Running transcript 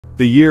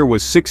The year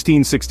was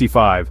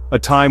 1665, a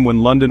time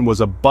when London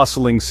was a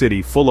bustling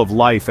city full of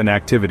life and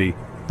activity.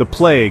 The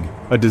plague,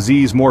 a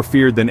disease more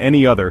feared than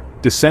any other,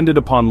 descended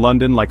upon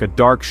London like a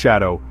dark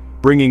shadow,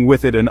 bringing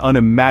with it an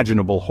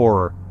unimaginable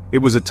horror. It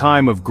was a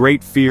time of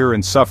great fear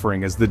and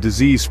suffering as the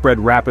disease spread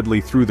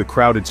rapidly through the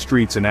crowded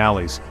streets and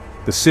alleys.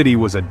 The city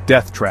was a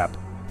death trap.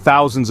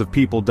 Thousands of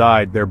people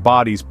died, their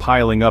bodies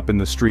piling up in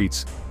the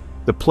streets.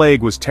 The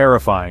plague was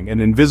terrifying, an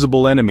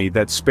invisible enemy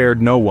that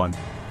spared no one.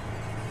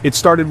 It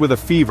started with a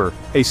fever,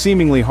 a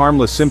seemingly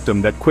harmless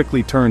symptom that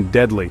quickly turned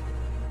deadly.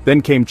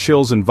 Then came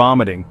chills and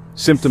vomiting,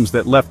 symptoms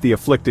that left the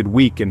afflicted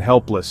weak and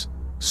helpless.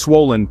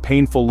 Swollen,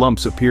 painful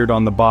lumps appeared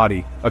on the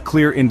body, a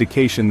clear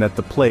indication that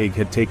the plague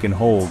had taken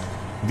hold.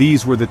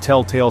 These were the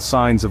telltale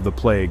signs of the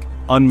plague,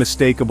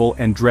 unmistakable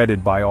and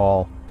dreaded by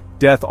all.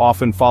 Death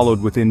often followed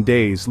within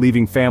days,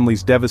 leaving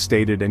families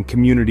devastated and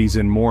communities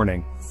in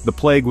mourning. The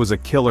plague was a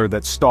killer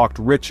that stalked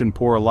rich and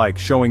poor alike,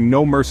 showing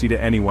no mercy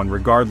to anyone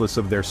regardless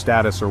of their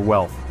status or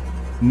wealth.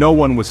 No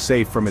one was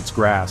safe from its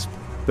grasp.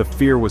 The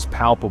fear was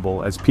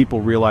palpable as people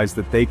realized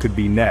that they could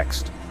be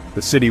next.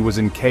 The city was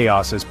in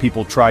chaos as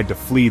people tried to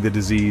flee the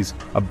disease,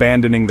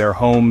 abandoning their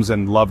homes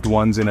and loved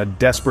ones in a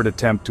desperate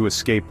attempt to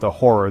escape the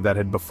horror that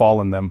had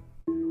befallen them.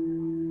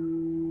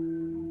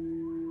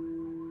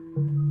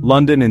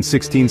 London in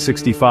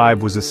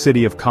 1665 was a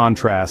city of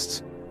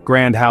contrasts.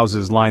 Grand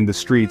houses lined the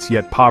streets,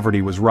 yet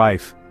poverty was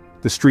rife.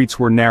 The streets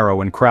were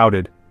narrow and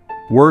crowded.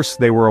 Worse,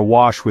 they were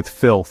awash with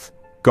filth.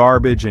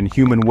 Garbage and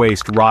human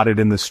waste rotted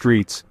in the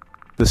streets.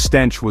 The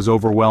stench was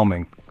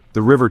overwhelming.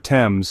 The River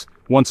Thames,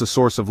 once a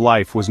source of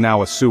life, was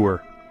now a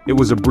sewer. It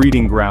was a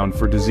breeding ground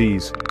for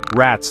disease.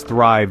 Rats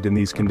thrived in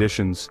these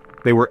conditions.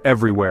 They were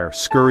everywhere,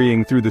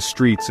 scurrying through the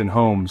streets and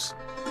homes.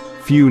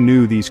 Few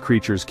knew these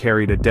creatures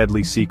carried a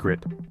deadly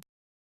secret.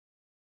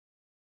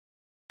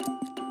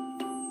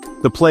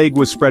 The plague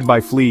was spread by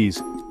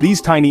fleas.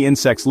 These tiny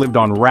insects lived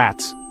on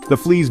rats. The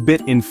fleas bit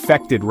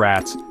infected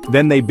rats,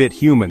 then they bit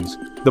humans.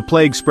 The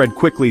plague spread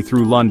quickly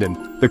through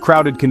London. The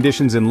crowded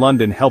conditions in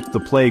London helped the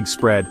plague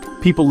spread.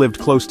 People lived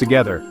close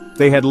together.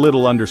 They had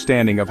little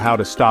understanding of how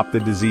to stop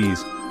the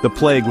disease. The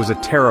plague was a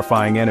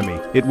terrifying enemy.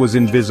 It was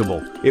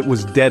invisible. It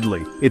was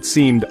deadly. It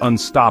seemed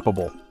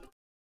unstoppable.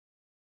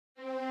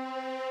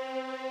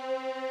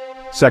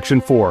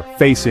 Section 4.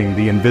 Facing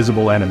the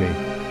Invisible Enemy.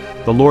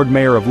 The Lord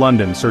Mayor of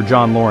London, Sir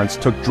John Lawrence,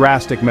 took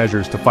drastic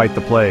measures to fight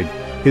the plague.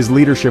 His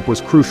leadership was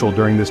crucial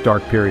during this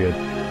dark period.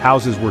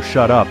 Houses were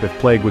shut up if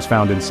plague was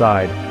found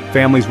inside.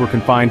 Families were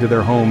confined to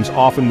their homes,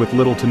 often with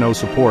little to no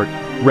support.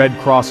 Red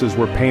crosses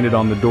were painted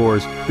on the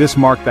doors. This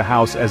marked the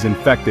house as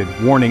infected,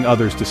 warning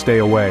others to stay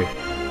away.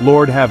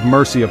 "Lord, have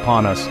mercy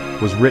upon us,"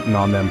 was written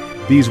on them.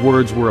 These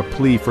words were a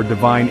plea for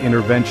divine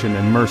intervention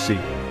and mercy.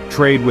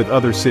 Trade with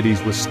other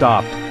cities was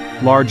stopped.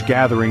 Large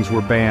gatherings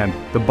were banned.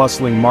 The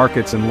bustling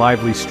markets and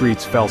lively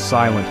streets fell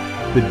silent.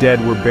 The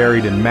dead were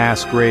buried in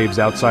mass graves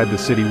outside the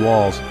city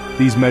walls.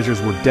 These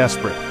measures were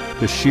desperate.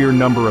 The sheer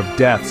number of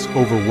deaths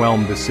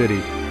overwhelmed the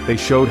city. They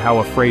showed how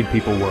afraid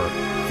people were.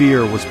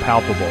 Fear was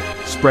palpable,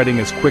 spreading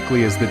as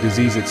quickly as the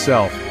disease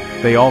itself.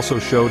 They also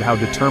showed how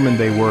determined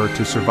they were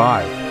to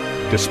survive.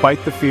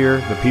 Despite the fear,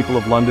 the people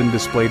of London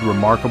displayed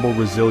remarkable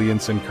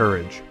resilience and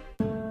courage.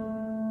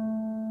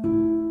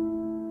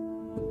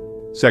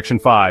 Section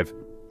 5.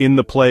 In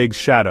the Plague's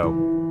Shadow.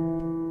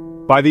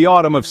 By the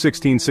autumn of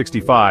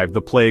 1665,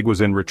 the plague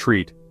was in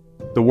retreat.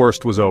 The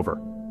worst was over.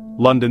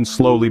 London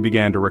slowly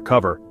began to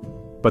recover.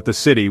 But the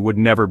city would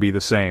never be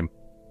the same.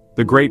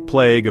 The Great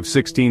Plague of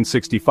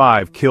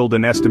 1665 killed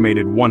an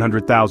estimated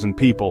 100,000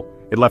 people.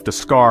 It left a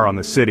scar on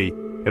the city.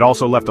 It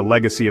also left a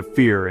legacy of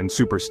fear and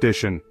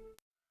superstition.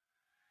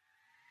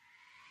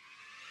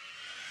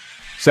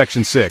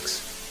 Section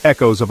 6.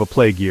 Echoes of a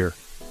Plague Year.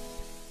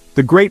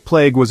 The Great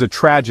Plague was a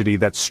tragedy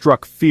that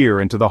struck fear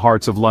into the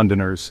hearts of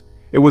Londoners.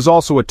 It was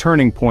also a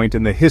turning point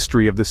in the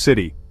history of the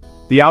city.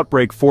 The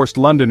outbreak forced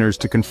Londoners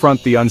to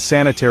confront the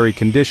unsanitary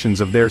conditions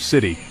of their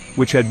city,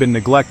 which had been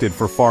neglected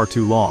for far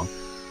too long.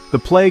 The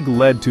plague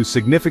led to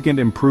significant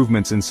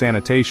improvements in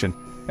sanitation,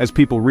 as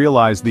people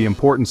realized the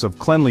importance of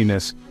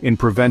cleanliness in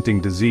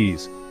preventing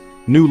disease.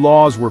 New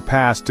laws were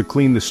passed to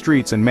clean the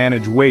streets and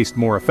manage waste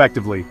more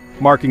effectively,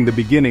 marking the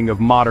beginning of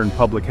modern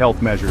public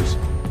health measures.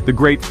 The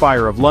Great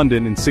Fire of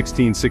London in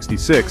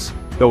 1666,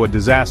 though a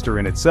disaster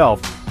in itself,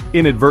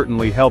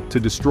 inadvertently helped to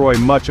destroy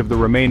much of the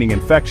remaining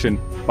infection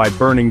by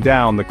burning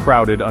down the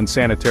crowded,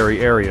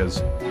 unsanitary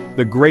areas.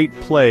 The Great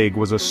Plague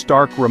was a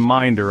stark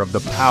reminder of the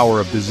power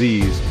of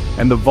disease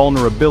and the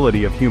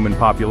vulnerability of human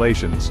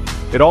populations.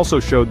 It also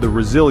showed the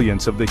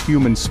resilience of the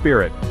human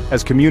spirit,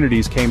 as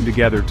communities came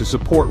together to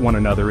support one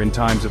another in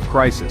times of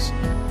crisis.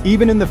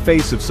 Even in the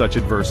face of such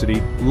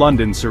adversity,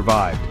 London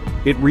survived.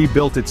 It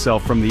rebuilt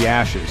itself from the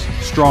ashes,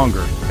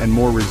 stronger and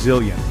more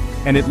resilient,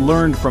 and it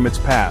learned from its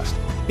past,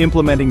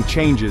 implementing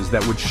changes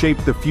that would shape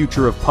the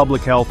future of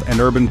public health and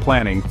urban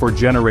planning for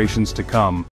generations to come.